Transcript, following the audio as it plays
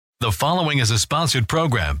The following is a sponsored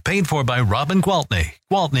program paid for by Robin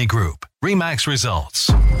Gwaltney Group-RE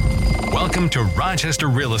Results. Welcome to Rochester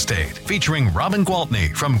Real Estate, featuring Robin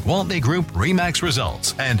Gwaltney from Gwaltney Group-RE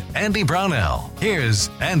Results and Andy Brownell.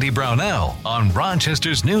 Here's Andy Brownell on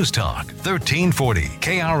Rochester's News Talk, 1340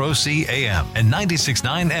 KROC AM and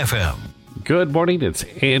 96.9 FM. Good morning, it's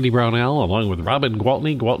Andy Brownell along with Robin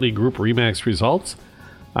Gwaltney Group-RE Results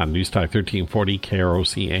on News Talk 1340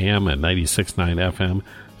 KROC AM and 96.9 FM.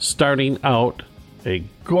 Starting out a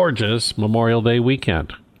gorgeous Memorial Day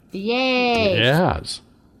weekend. Yay! Yes.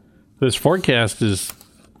 This forecast is,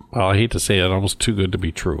 well, I hate to say it, almost too good to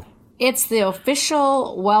be true. It's the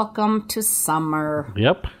official welcome to summer.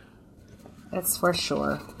 Yep. That's for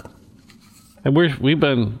sure. And we've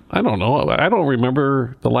been, I don't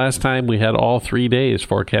remember the last time we had all 3 days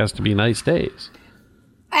forecast to be nice days.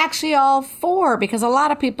 Actually, all 4, because a lot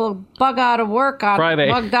of people bugged out of work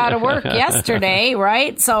yesterday,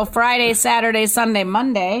 right? So Friday, Saturday, Sunday,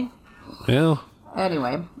 Monday. Well.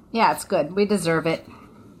 Anyway, yeah, it's good. We deserve it.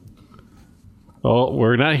 Oh,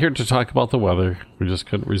 we're not here to talk about the weather. We just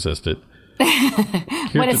couldn't resist it.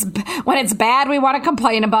 When it's bad, we want to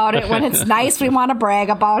complain about it. When it's nice, we want to brag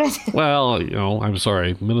about it. Well, I'm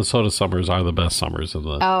sorry. Minnesota summers are the best summers in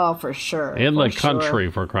the for sure. In the country,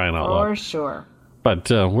 for crying out loud. For sure.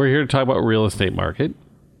 But we're here to talk about real estate market,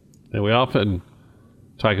 and we often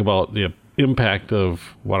talk about the impact of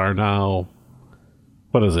what are now,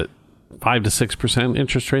 5 to 6%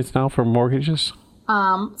 interest rates now for mortgages?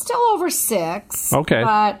 Still over 6. Okay.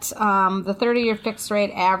 But the 30-year fixed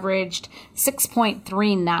rate averaged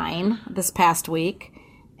 6.39 this past week,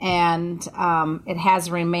 and it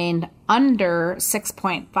has remained under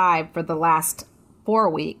 6.5 for the last 4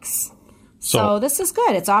 weeks. So this is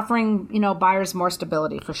good. It's offering, buyers more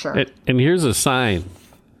stability for sure. And here's a sign.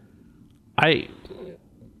 I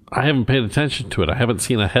haven't paid attention to it. I haven't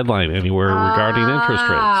seen a headline anywhere regarding interest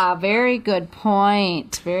rates. Very good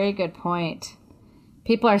point. Very good point.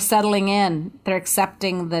 People are settling in. They're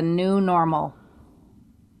accepting the new normal.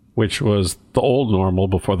 Which was the old normal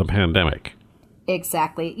before the pandemic.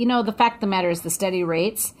 Exactly. The fact of the matter is the steady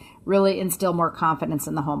rates really instill more confidence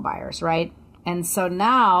in the home buyers, right? And so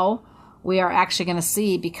now we are actually going to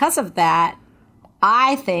see, because of that,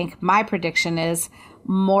 I think my prediction is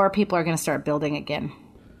more people are going to start building again.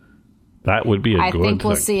 That would be a good thing. I think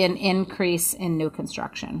we'll see an increase in new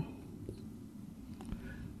construction.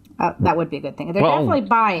 That would be a good thing. They're definitely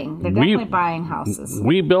buying. They're definitely buying houses.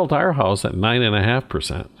 We built our house at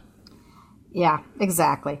 9.5%. Yeah,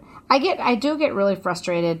 exactly. I do get really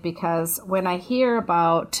frustrated because when I hear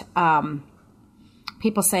about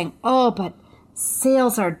people saying, "Oh, but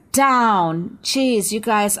sales are down. Geez, you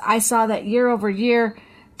guys, I saw that year over year,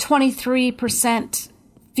 23%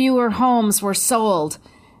 fewer homes were sold."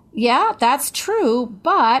 Yeah, that's true.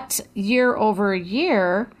 But year over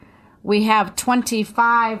year, we have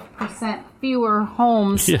 25% fewer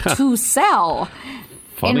homes to sell.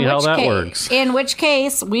 Funny how that works. In which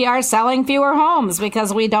case, we are selling fewer homes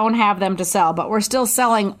because we don't have them to sell. But we're still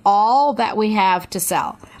selling all that we have to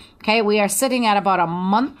sell. Okay, we are sitting at about a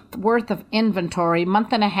month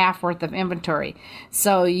and a half worth of inventory.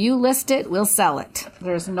 So you list it, we'll sell it.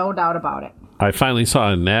 There's no doubt about it. I finally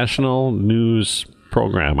saw a national news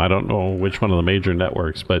program. I don't know which one of the major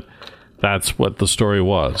networks, but that's what the story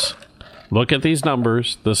was. Look at these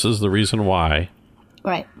numbers. This is the reason why.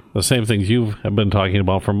 Right. The same things you have been talking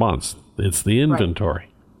about for months. It's the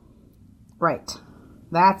inventory. Right.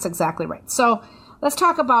 That's exactly right. So let's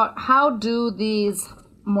talk about how do these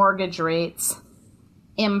mortgage rates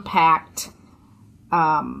impact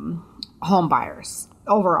home buyers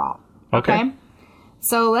overall. Okay.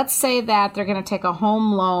 So let's say that they're going to take a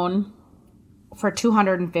home loan for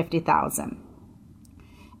 $250,000,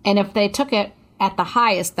 and if they took it at the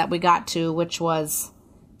highest that we got to, which was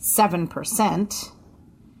 7%,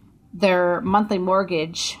 their monthly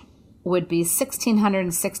mortgage would be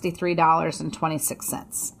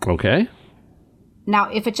 $1,663.26. Okay. Now,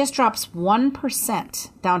 if it just drops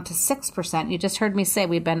 1% down to 6%, you just heard me say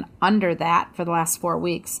we've been under that for the last 4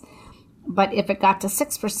 weeks. But if it got to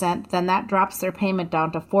 6%, then that drops their payment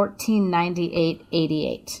down to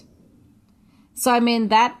 $1,498.88. So,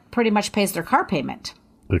 that pretty much pays their car payment.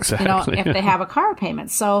 Exactly. If they have a car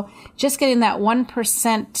payment. So just getting that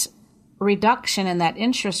 1% reduction in that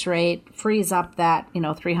interest rate frees up that,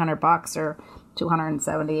 $300 or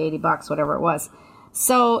 $270, $80, whatever it was.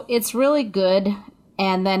 So it's really good.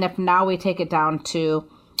 And then if now we take it down to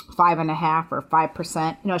 5.5% or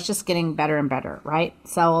 5%, it's just getting better and better, right?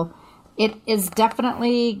 So it is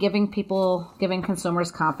definitely giving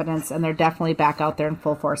consumers confidence, and they're definitely back out there in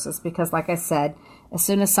full forces because, like I said, As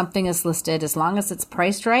soon as something is listed, as long as it's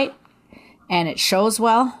priced right and it shows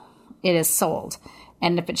well, it is sold.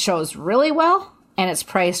 And if it shows really well and it's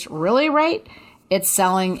priced really right, it's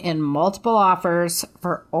selling in multiple offers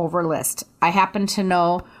for over list. I happen to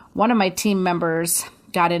know one of my team members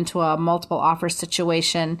got into a multiple offer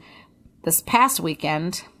situation this past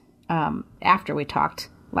weekend after we talked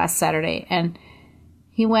last Saturday, and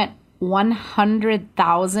he went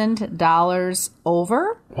 $100,000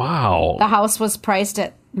 over. Wow. The house was priced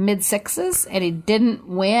at mid-sixes, and he didn't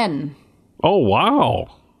win. Oh, wow.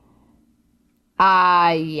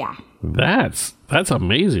 Yeah. That's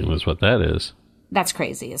amazing is what that is. That's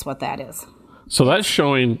crazy is what that is. So that's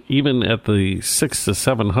showing even at the $600,000 to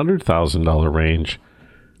 $700,000 range,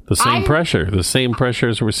 the same pressure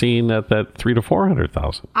as we're seeing at that $300,000 to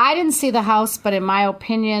 $400,000. I didn't see the house, but in my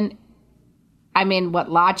opinion, I mean, what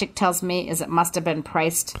logic tells me is it must have been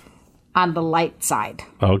priced on the light side.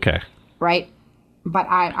 Okay. Right? But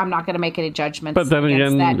I'm not going to make any judgments but then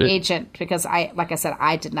against again, that agent because, like I said,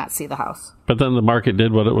 I did not see the house. But then the market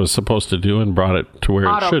did what it was supposed to do and brought it to where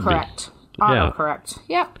it should be. Autocorrect.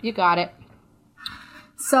 Yep, you got it.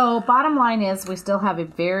 So bottom line is we still have a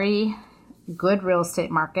very good real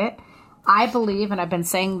estate market. I believe, and I've been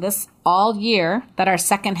saying this all year, that our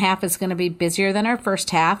second half is going to be busier than our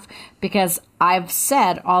first half because I've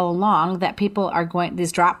said all along that rates are going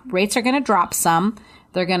to drop some.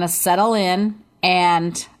 They're going to settle in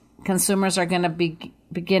and consumers are going to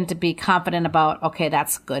begin to be confident about, okay,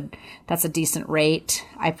 that's good. That's a decent rate.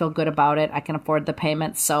 I feel good about it. I can afford the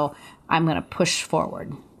payments. So I'm going to push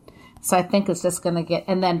forward. So I think it's just going to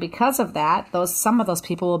and then because of that, some of those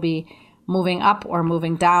people will be moving up or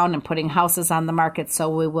moving down and putting houses on the market.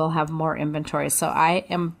 So we will have more inventory. So I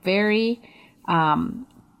am very,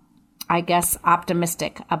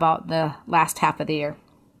 optimistic about the last half of the year.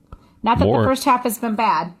 Not that the first half has been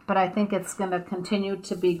bad, but I think it's going to continue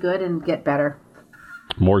to be good and get better.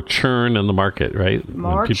 More churn in the market, right?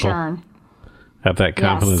 More churn. Have that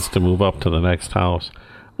confidence to move up to the next house.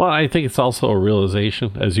 Well, I think it's also a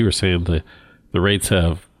realization, as you were saying, the rates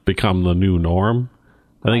have become the new norm.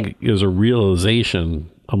 I think there's a realization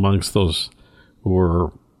amongst those who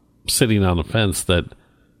are sitting on the fence that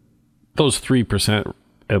those 3%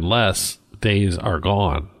 and less days are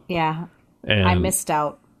gone. Yeah, I missed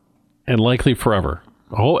out. And likely forever.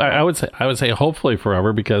 I would say hopefully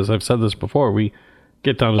forever, because I've said this before. We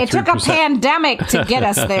get down to 3%. It took a pandemic to get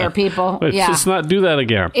us there, people. Let's just not do that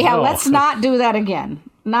again. Yeah, let's not do that again.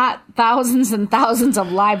 Not thousands and thousands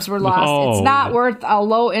of lives were lost. No. It's not worth a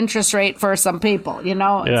low interest rate for some people, It's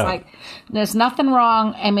like there's nothing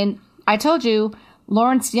wrong. I mean, I told you,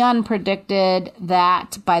 Lawrence Yun predicted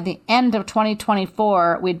that by the end of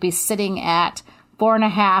 2024, we'd be sitting at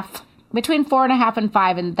between 4.5 and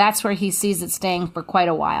 5, and that's where he sees it staying for quite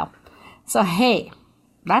a while. So, hey,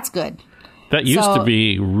 that's good. That used to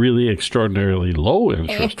be really extraordinarily low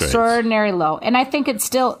interest rates. Extraordinary low. And I think it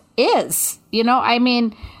still is. I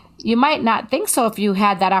mean, you might not think so if you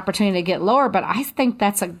had that opportunity to get lower, but I think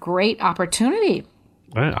that's a great opportunity.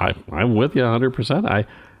 I'm with you 100%. I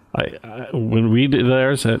when we did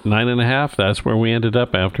ours at 9.5, that's where we ended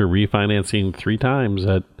up after refinancing 3 times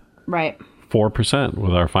at 4%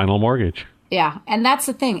 with our final mortgage. Yeah, and that's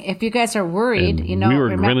the thing. If you guys are worried, we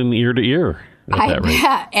were grinning ear to ear. I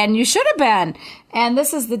bet, and you should have been. And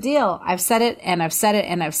this is the deal. I've said it, and I've said it,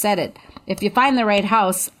 and I've said it. If you find the right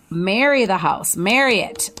house, marry the house, marry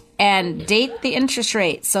it, and date the interest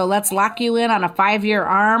rate. So let's lock you in on a 5-year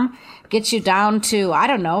ARM, get you down to,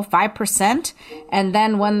 5%. And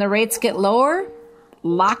then when the rates get lower,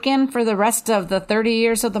 lock in for the rest of the 30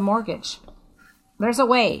 years of the mortgage. There's a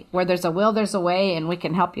way. Where there's a will, there's a way, and we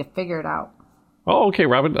can help you figure it out. Oh, okay,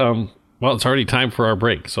 Robin. Well, it's already time for our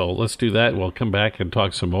break, so let's do that. We'll come back and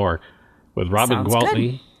talk some more with Robin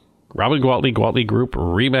Gwaltney. Good. Robin Gwaltney, Gwaltney Group,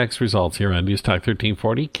 RE/MAX results here on News Talk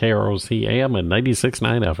 1340, KROC AM and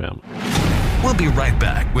 96.9 FM. We'll be right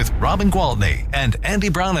back with Robin Gwaltney and Andy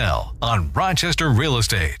Brownell on Rochester Real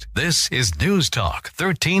Estate. This is News Talk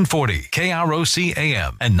 1340, KROC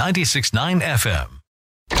AM and 96.9 FM.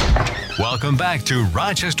 Welcome back to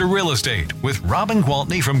Rochester Real Estate with Robin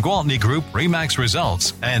Gwaltney from Gwaltney Group-RE/MAX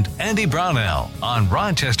Results and Andy Brownell on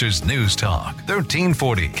Rochester's News Talk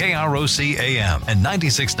 1340 KROC AM and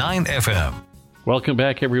 96.9 FM. Welcome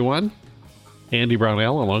back, everyone. Andy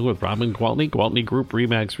Brownell along with Robin Gwaltney, Gwaltney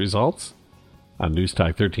Group-RE/MAX Results on News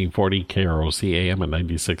Talk 1340 KROC AM and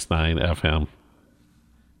 96.9 FM.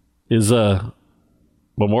 Is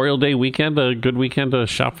Memorial Day weekend a good weekend to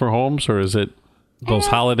shop for homes, or is it those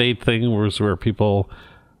holiday things where people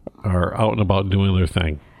are out and about doing their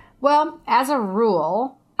thing? Well, as a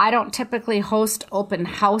rule, I don't typically host open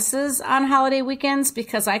houses on holiday weekends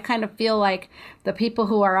because I kind of feel like the people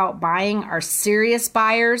who are out buying are serious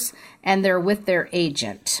buyers and they're with their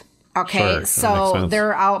agent. Okay, sure, so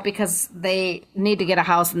they're out because they need to get a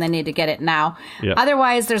house and they need to get it now. Yep.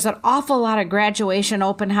 Otherwise, there's an awful lot of graduation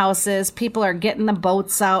open houses. People are getting the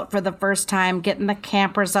boats out for the first time, getting the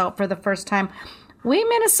campers out for the first time. We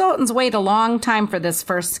Minnesotans wait a long time for this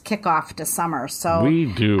first kickoff to summer. So we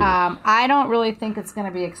do. I don't really think it's going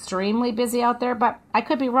to be extremely busy out there, but I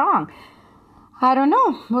could be wrong. I don't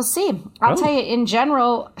know. We'll see. I'll tell you, in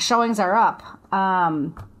general, showings are up.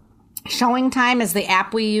 Showing Time is the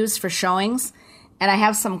app we use for showings, and I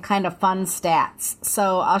have some kind of fun stats.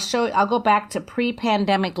 So I'll go back to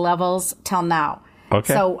pre-pandemic levels till now.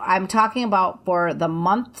 Okay. So I'm talking about for the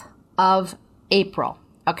month of April,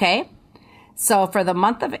 okay? So for the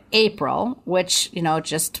month of April, which,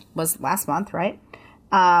 just was last month, right?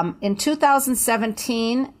 In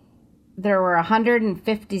 2017, there were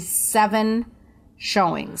 157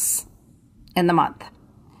 showings in the month.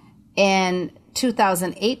 In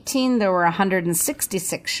 2018, there were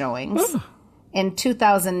 166 showings. In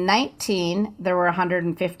 2019, there were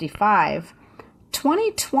 155.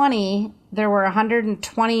 2020, there were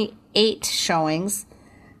 128 showings.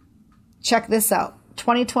 Check this out.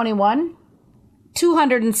 2021,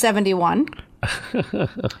 271.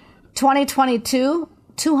 2022,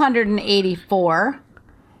 284.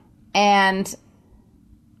 And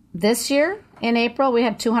this year, in April, we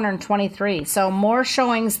had 223. So more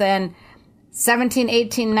showings than 17,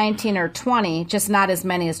 18, 19, or 20, just not as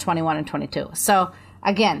many as 21 and 22. So,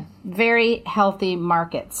 again, very healthy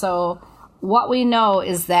market. So, what we know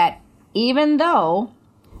is that even though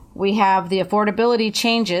we have the affordability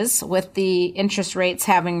changes with the interest rates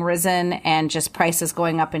having risen and just prices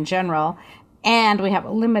going up in general, and we have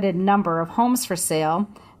a limited number of homes for sale,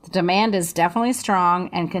 the demand is definitely strong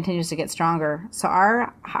and continues to get stronger. So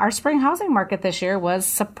our spring housing market this year was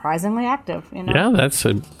surprisingly active. Yeah, that's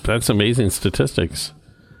amazing statistics.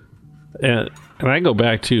 And I go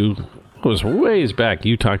back to, it was ways back,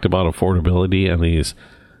 you talked about affordability and these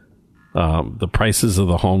the prices of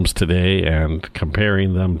the homes today and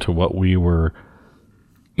comparing them to what we were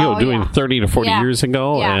doing 30 to 40 years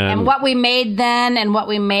ago. Yeah, and what we made then and what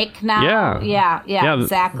we make now. Yeah,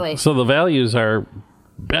 exactly. So the values are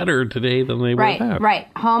better today than they were then. Right.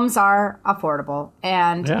 Homes are affordable,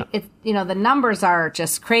 and the numbers are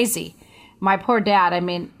just crazy. My poor dad, I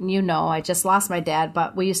just lost my dad,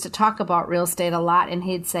 but we used to talk about real estate a lot, and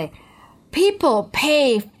he'd say, people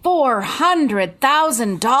pay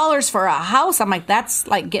 $400,000 for a house. I'm like, that's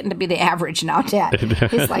like getting to be the average now, Dad.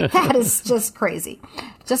 He's like, that is just crazy.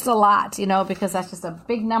 Just a lot, because that's just a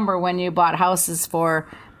big number when you bought houses for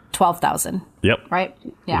 $12,000. Yep. Right?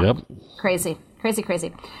 Yeah. Yep. Crazy. Of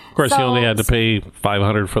course, you only had to pay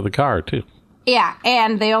 $500 for the car, too. Yeah,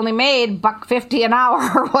 and they only made $150 an hour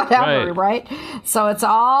or whatever, right? So it's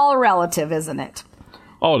all relative, isn't it?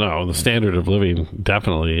 Oh, no, the standard of living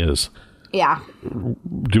definitely is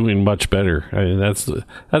doing much better. I mean, that's the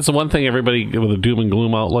one thing everybody with a doom and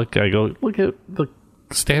gloom outlook, I go, look at the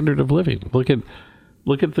standard of living. Look at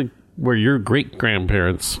where your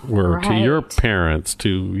great-grandparents were to your parents,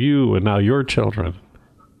 to you, and now your children.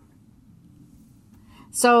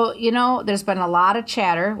 So, there's been a lot of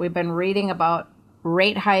chatter. We've been reading about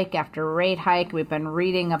rate hike after rate hike. We've been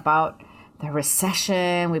reading about the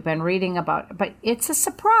recession. We've been reading about, but it's a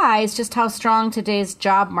surprise just how strong today's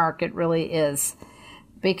job market really is,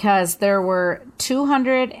 because there were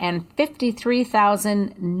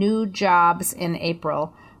 253,000 new jobs in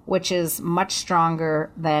April, which is much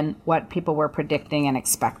stronger than what people were predicting and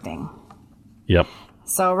expecting. Yep.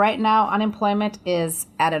 So right now, unemployment is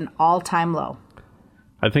at an all-time low.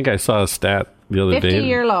 I think I saw a stat the other day.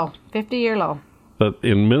 50-year low. That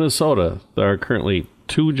in Minnesota, there are currently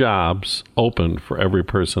 2 jobs open for every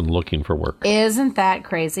person looking for work. Isn't that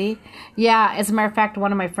crazy? Yeah, as a matter of fact,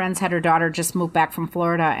 one of my friends had her daughter just moved back from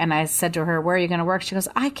Florida, and I said to her, where are you going to work? She goes,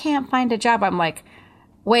 I can't find a job. I'm like,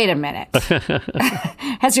 wait a minute.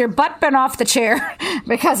 Has your butt been off the chair?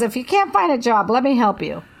 Because if you can't find a job, let me help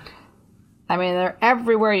you. I mean, they're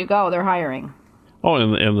everywhere you go, they're hiring. Oh,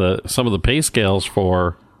 and some of the pay scales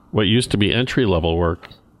for what used to be entry level work.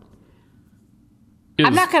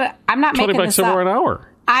 I'm not making this up. $20 an hour.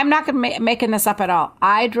 I'm not making this up at all.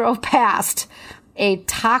 I drove past a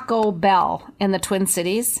Taco Bell in the Twin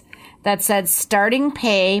Cities that said starting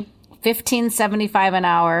pay $15.75 an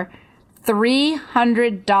hour,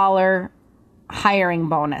 $300 hiring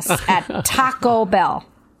bonus at Taco Bell.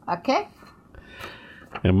 Okay.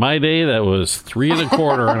 In my day, that was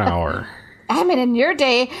 $3.25 an hour. I mean, in your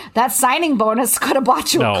day, that signing bonus could have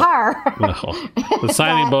bought you a car. No. The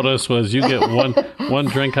signing bonus was you get one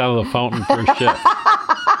drink out of the fountain per shift.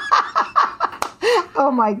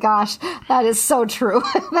 Oh, my gosh. That is so true.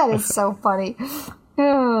 That is so funny.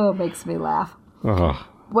 Oh, it makes me laugh. Oh.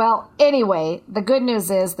 Well, anyway, the good news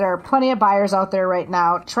is there are plenty of buyers out there right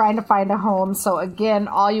now trying to find a home. So again,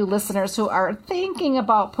 all you listeners who are thinking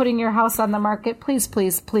about putting your house on the market, please,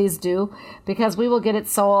 please, please do, because we will get it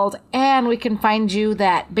sold and we can find you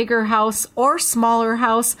that bigger house or smaller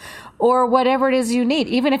house or whatever it is you need.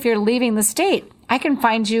 Even if you're leaving the state, I can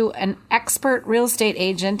find you an expert real estate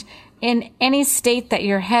agent in any state that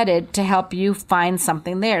you're headed to help you find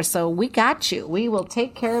something there. So we got you. We will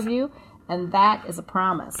take care of you. And that is a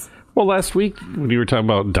promise. Well, last week when you were talking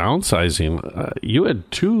about downsizing, you had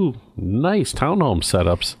 2 nice townhome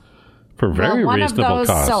setups for very reasonable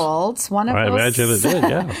costs. One of those sold. I imagine it did,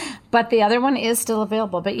 yeah. But the other one is still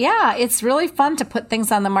available. But yeah, it's really fun to put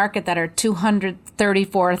things on the market that are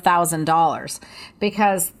 $234,000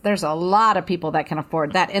 because there's a lot of people that can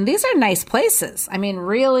afford that. And these are nice places. I mean,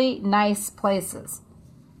 really nice places.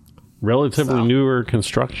 Relatively newer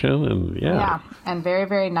construction, and yeah, and very,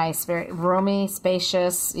 very nice, very roomy,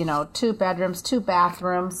 spacious, 2 bedrooms, 2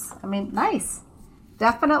 bathrooms. I mean, nice.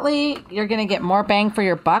 Definitely, you're going to get more bang for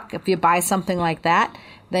your buck if you buy something like that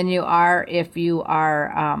than you are if you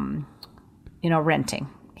are, renting.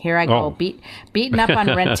 Here I go, beating up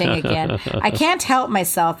on renting again. I can't help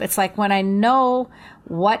myself. It's like when I know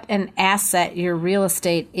what an asset your real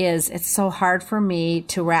estate is, it's so hard for me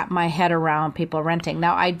to wrap my head around people renting.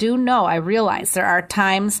 Now, I realize there are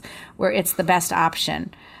times where it's the best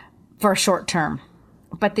option for short term.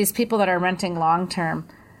 But these people that are renting long term,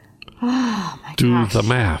 oh my gosh. Do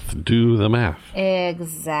the math.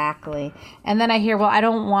 Exactly. And then I hear, well, I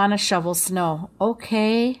don't want to shovel snow.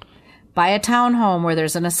 Okay. Buy a townhome where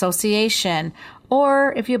there's an association.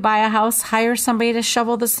 Or if you buy a house, hire somebody to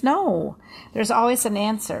shovel the snow. There's always an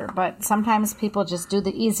answer. But sometimes people just do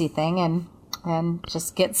the easy thing and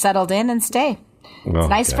just get settled in and stay. It's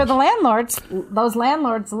nice for the landlords. Those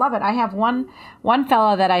landlords love it. I have one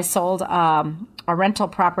fella that I sold a rental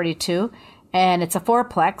property to, and it's a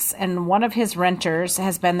 4-plex, and one of his renters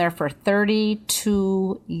has been there for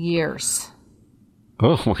 32 years.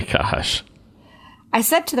 Oh, my gosh. I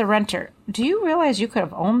said to the renter, do you realize you could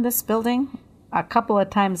have owned this building a couple of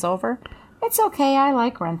times over? It's okay. I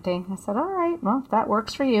like renting. I said, all right, well, if that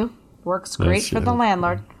works for you. Works great for the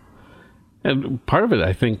landlord. And part of it,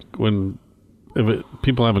 I think,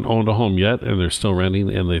 people haven't owned a home yet and they're still renting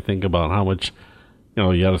and they think about how much,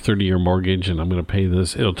 you got a 30-year mortgage and I'm going to pay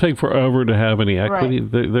this. It'll take forever to have any equity.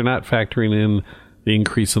 Right. They're not factoring in the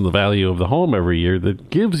increase in the value of the home every year that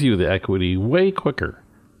gives you the equity way quicker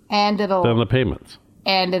than the payments.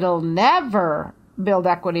 And it'll never build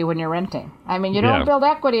equity when you're renting. I mean, you don't build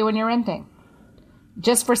equity when you're renting.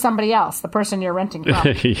 Just for somebody else, the person you're renting from.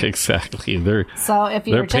 Exactly. So if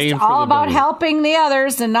you're just all about helping the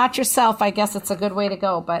others and not yourself, I guess it's a good way to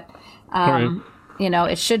go. But,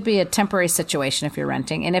 it should be a temporary situation if you're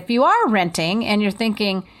renting. And if you are renting and you're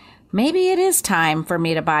thinking, maybe it is time for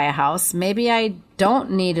me to buy a house, maybe I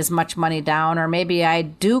don't need as much money down, or maybe I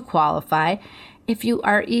do qualify. If you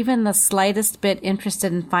are even the slightest bit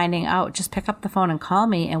interested in finding out, just pick up the phone and call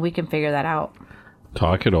me and we can figure that out.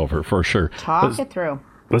 Talk it over for sure. Talk it through.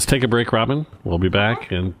 Let's take a break, Robin. We'll be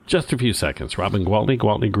back in just a few seconds. Robin Gwaltney,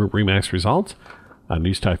 Gwaltney Group RE/MAX Results on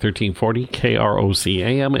News Talk 1340, KROC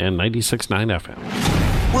AM and 96.9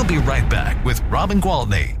 FM. We'll be right back with Robin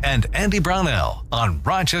Gwaltney and Andy Brownell on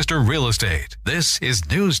Rochester Real Estate. This is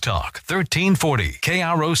News Talk 1340,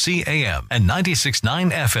 KROC AM and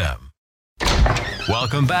 96.9 FM.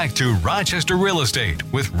 Welcome back to Rochester Real Estate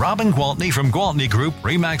with Robin Gwaltney from Gwaltney Group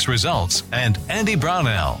RE/MAX Results and Andy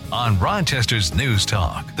Brownell on Rochester's News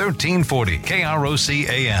Talk 1340 KROC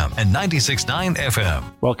AM and 96.9 FM.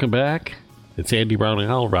 Welcome back. It's Andy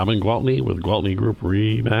Brownell, Robin Gwaltney with Gwaltney Group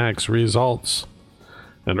RE/MAX Results.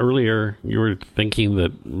 And earlier you were thinking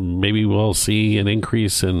that maybe we'll see an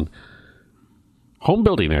increase in home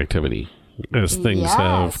building activity as things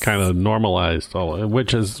have kind of normalized,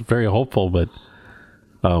 which is very hopeful. But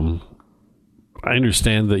I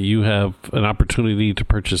understand that you have an opportunity to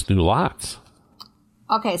purchase new lots.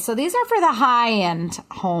 Okay, so these are for the high-end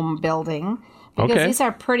home building because these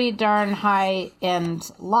are pretty darn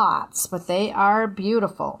high-end lots, but they are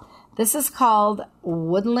beautiful. This is called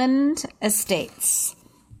Woodland Estates,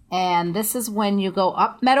 and this is when you go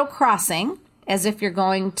up Meadow Crossing as if you're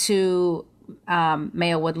going to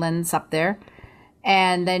Mayo Woodlands up there,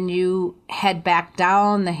 and then you head back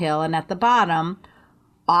down the hill, and at the bottom,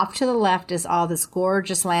 off to the left, is all this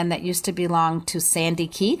gorgeous land that used to belong to Sandy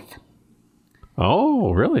Keith.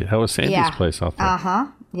 Oh, really? That was Sandy's place out there. Uh-huh.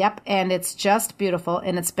 Yep. And it's just beautiful.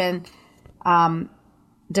 And it's been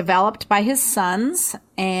developed by his sons.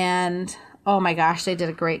 And, oh my gosh, they did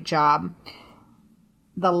a great job.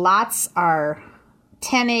 The lots are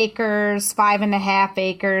 10 acres, 5.5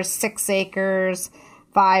 acres, 6 acres,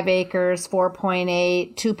 5 acres,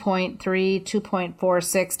 4.8, 2.3, 2.46,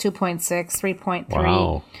 2.6, 3.3.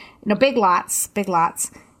 Wow. Big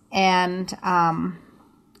lots. And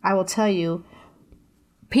I will tell you,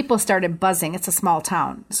 people started buzzing. It's a small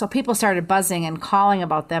town. So people started buzzing and calling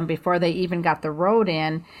about them before they even got the road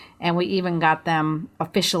in, and we even got them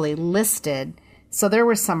officially listed. So there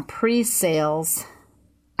were some pre-sales.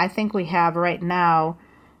 I think we have right now,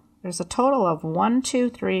 there's a total of 1, 2,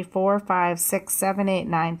 3, 4, 5, 6, 7, 8,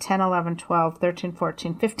 9, 10, 11, 12, 13,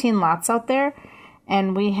 14, 15 lots out there.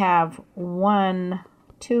 And we have 1,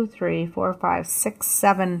 2, 3, 4, 5, 6,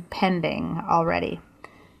 7 pending already.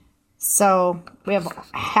 So we have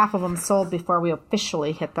half of them sold before we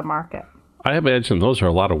officially hit the market. I imagine those are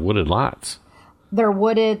a lot of wooded lots. They're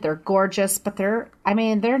wooded, they're gorgeous, but they're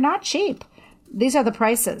not cheap. These are the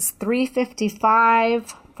prices: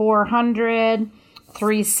 $355, $400,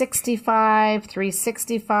 $365,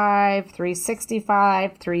 $365,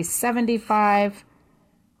 $365, $375,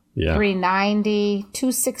 $390,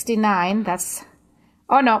 $269.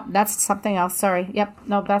 That's something else. Sorry. Yep.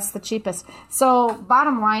 No, that's the cheapest. So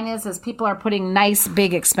bottom line is people are putting nice,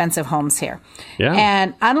 big, expensive homes here. Yeah.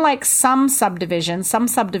 And unlike some subdivisions,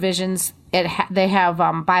 they have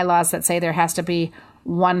bylaws that say there has to be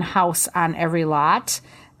one house on every lot.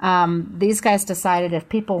 These guys decided if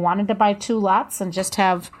people wanted to buy 2 lots and just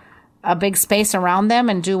have a big space around them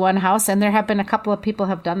and do one house, and there have been a couple of people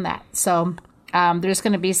have done that. So there's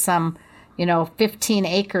going to be some, 15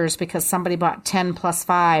 acres because somebody bought 10 plus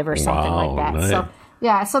 5 or something like that. Nice. So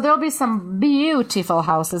so there'll be some beautiful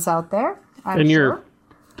houses out there. I'm sure. You're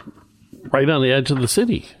right on the edge of the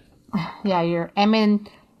city. Yeah,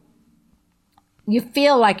 you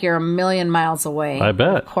feel like you're a million miles away. I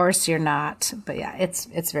bet. Of course you're not. But yeah,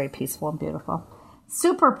 it's very peaceful and beautiful.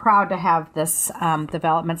 Super proud to have this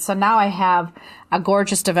development. So now I have a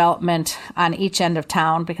gorgeous development on each end of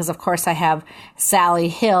town because, of course, I have Sally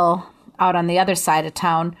Hill out on the other side of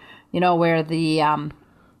town, where the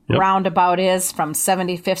roundabout is from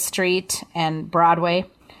 75th Street and Broadway.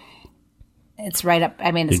 It's right up.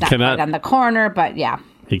 It's not right on the corner, but yeah.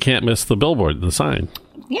 You can't miss the billboard, the sign.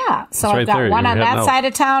 Yeah, so I've got one on that side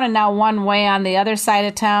of town and now one way on the other side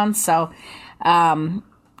of town. So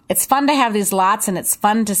it's fun to have these lots, and it's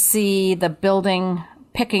fun to see the building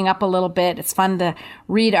picking up a little bit. It's fun to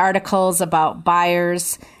read articles about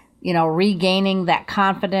buyers, regaining that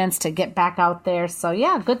confidence to get back out there. So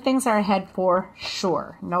yeah, good things are ahead for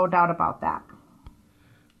sure. No doubt about that.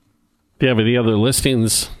 Do you have any other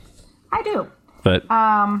listings? I do. But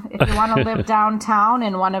if you want to live downtown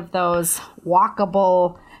in one of those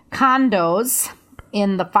walkable condos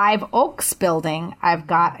in the Five Oaks building, I've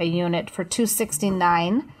got a unit for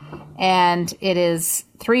 $269, and it is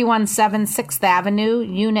 317 6th Avenue,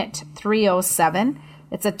 Unit 307.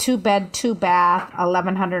 It's a 2-bed, 2-bath,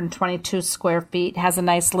 1,122 square feet. Has a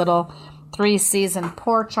nice little 3-season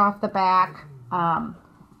porch off the back.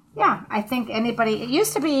 Yeah, I think it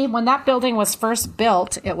used to be when that building was first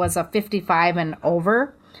built, it was a 55 and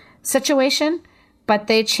over situation, but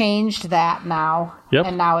they changed that now. Yep.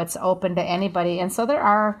 And now it's open to anybody. And so there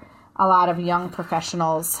are a lot of young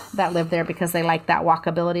professionals that live there because they like that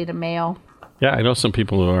walkability to Mayo. Yeah, I know some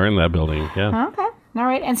people who are in that building. Yeah. Okay. All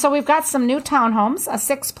right. And so we've got some new townhomes, a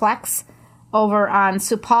 6-plex over on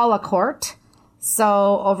Supala Court.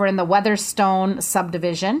 So over in the Weatherstone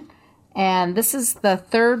subdivision. And this is the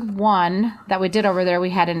third one that we did over there. We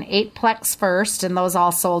had an 8-plex first, and those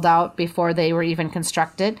all sold out before they were even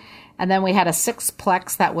constructed. And then we had a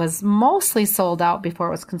 6-plex that was mostly sold out before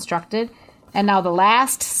it was constructed. And now the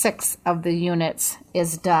last 6 of the units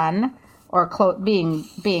is done, or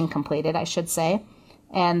being completed, I should say.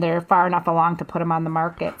 And they're far enough along to put them on the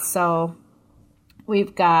market. So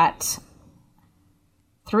we've got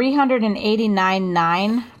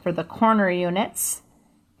 $389,900 for the corner units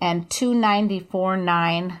and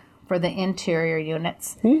 $294,900 for the interior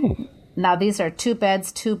units. Ooh. Now these are 2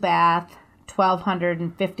 beds, 2 bath,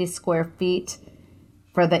 1,250 square feet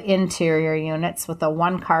for the interior units with a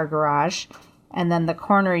 1-car garage. And then the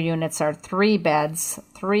corner units are 3 beds,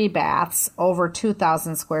 3 baths, over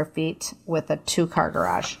 2,000 square feet with a 2-car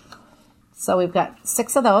garage. So we've got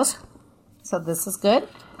 6 of those. So this is good.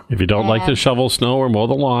 If you don't like to shovel snow or mow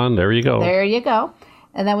the lawn, there you go. There you go.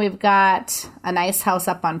 And then we've got a nice house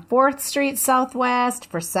up on 4th Street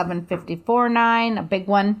Southwest for $754,900, a big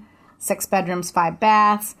one, 6 bedrooms, 5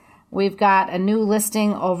 baths. We've got a new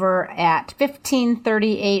listing over at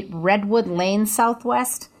 1538 Redwood Lane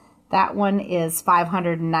Southwest. That one is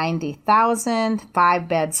 $590,000, 5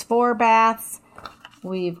 beds, 4 baths.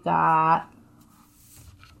 We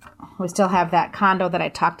still have that condo that I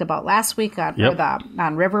talked about last week on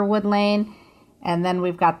Riverwood Lane. And then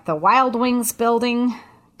we've got the Wild Wings building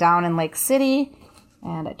down in Lake City.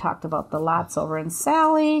 And I talked about the lots over in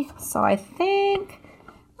Sally. So I think...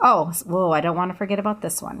 I don't want to forget about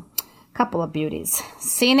this one. Couple of beauties.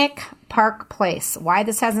 Scenic Park Place. Why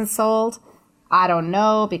this hasn't sold, I don't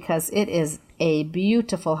know, because it is a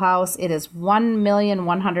beautiful house. It is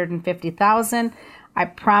 $1,150,000. I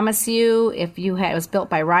promise you, it was built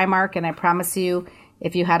by Rymark, and I promise you,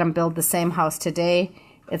 if you had them build the same house today,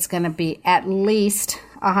 it's going to be at least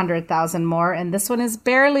 $100,000 more. And this one is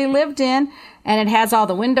barely lived in, and it has all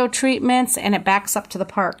the window treatments, and it backs up to the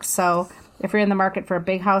park. So if you're in the market for a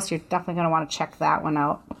big house, you're definitely going to want to check that one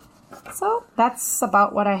out. So that's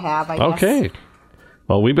about what I have, I guess. Okay.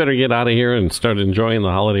 Well, we better get out of here and start enjoying the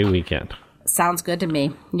holiday weekend. Sounds good to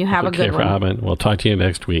me. You have a good one. Okay, Robin. We'll talk to you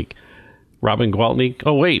next week. Robin Gwaltney.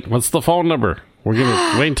 Oh, wait. What's the phone number? We're going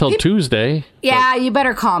to wait until Tuesday. Yeah, you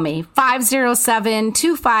better call me.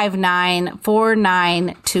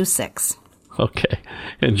 507-259-4926. Okay.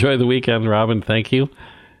 Enjoy the weekend, Robin. Thank you.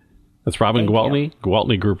 That's Robin Gwaltney,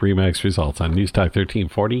 Gwaltney Group RE/MAX results on News Talk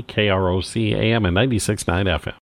 1340, KROC AM and 96.9 FM.